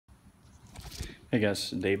Hey guys,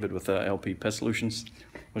 David with LP Pest Solutions.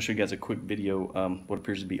 I'll show you guys a quick video. What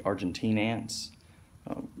appears to be Argentine ants.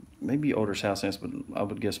 Maybe Odorous House Ants, but I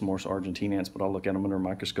would guess more Argentine ants, but I'll look at them under a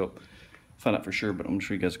microscope. Find out for sure, but I'm gonna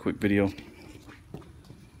show you guys a quick video.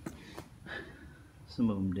 Some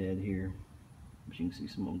of them dead here, but you can see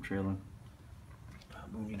some of them trailing.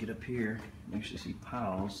 When you get up here, you actually see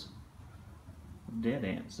piles of dead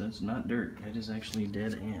ants. That's not dirt, that is actually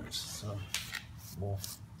dead ants. So we'll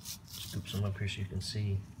scoop some up here so you can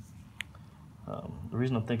see. The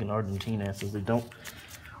reason I'm thinking Argentine ants is they don't,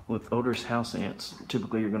 with Odorous House Ants,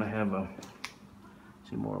 typically you're going to have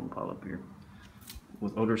see more of them pile up here.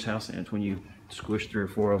 With Odorous House Ants, when you squish 3 or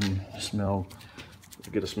 4 of them,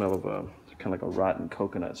 you get a smell of kind of like a rotten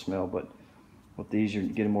coconut smell, but with these you're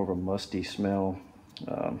getting more of a musty smell,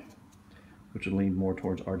 which would lean more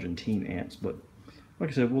towards Argentine ants. But like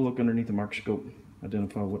I said, we'll look underneath the microscope,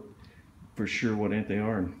 identify for sure what ant they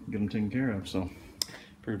are, and get them taken care of. So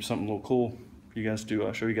figured something a little cool for you guys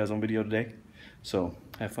to show you guys on video today. So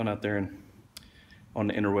have fun out there and on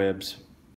the interwebs.